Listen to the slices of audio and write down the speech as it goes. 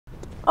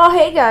Oh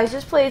hey guys,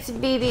 just played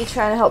some BB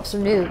trying to help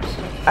some noobs.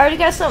 I already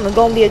got something,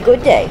 gonna be a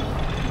good day.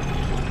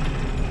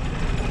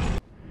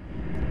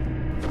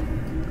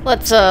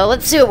 Let's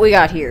see what we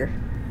got here.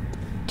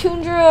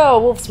 Tundra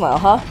wolf smile,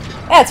 huh?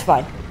 That's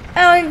fine.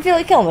 I don't even feel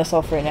like killing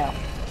myself right now.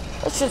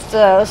 Let's just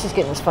get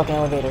in this fucking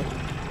elevator.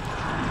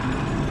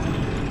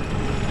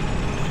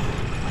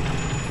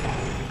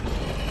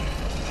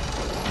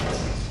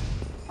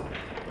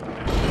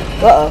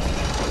 Uh-oh.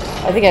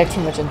 I think I have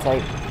too much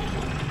insight.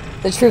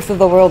 The truth of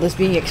the world is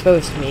being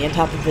exposed to me on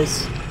top of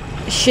this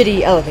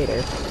shitty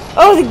elevator.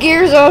 Oh, the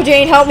gears! Oh,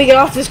 Jane, help me get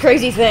off this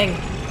crazy thing!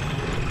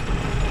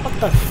 What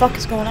the fuck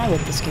is going on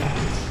with this game?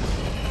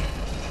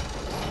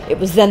 It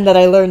was then that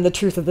I learned the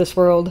truth of this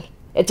world.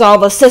 It's all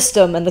the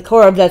system, and the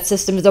core of that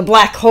system is a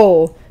black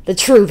hole, the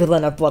true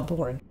villain of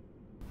Bloodborne.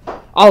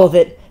 All of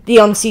it, the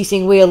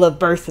unceasing wheel of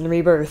birth and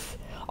rebirth,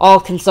 all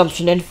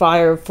consumption and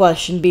fire of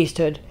flesh and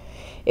beasthood.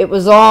 It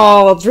was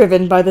all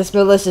driven by this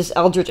malicious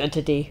Eldritch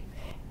entity.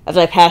 As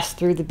I passed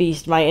through the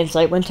beast, my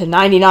insight went to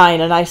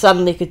 99, and I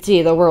suddenly could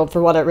see the world for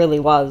what it really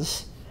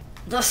was.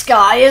 The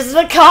sky is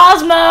the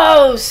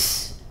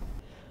cosmos!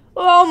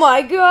 Oh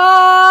my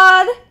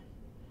god!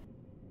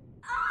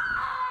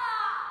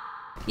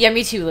 Yeah,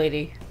 me too,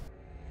 lady.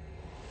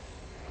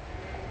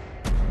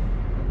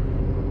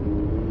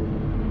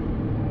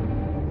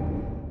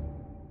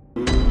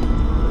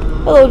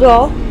 Hello,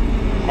 doll.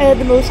 I had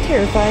the most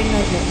terrifying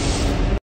nightmare.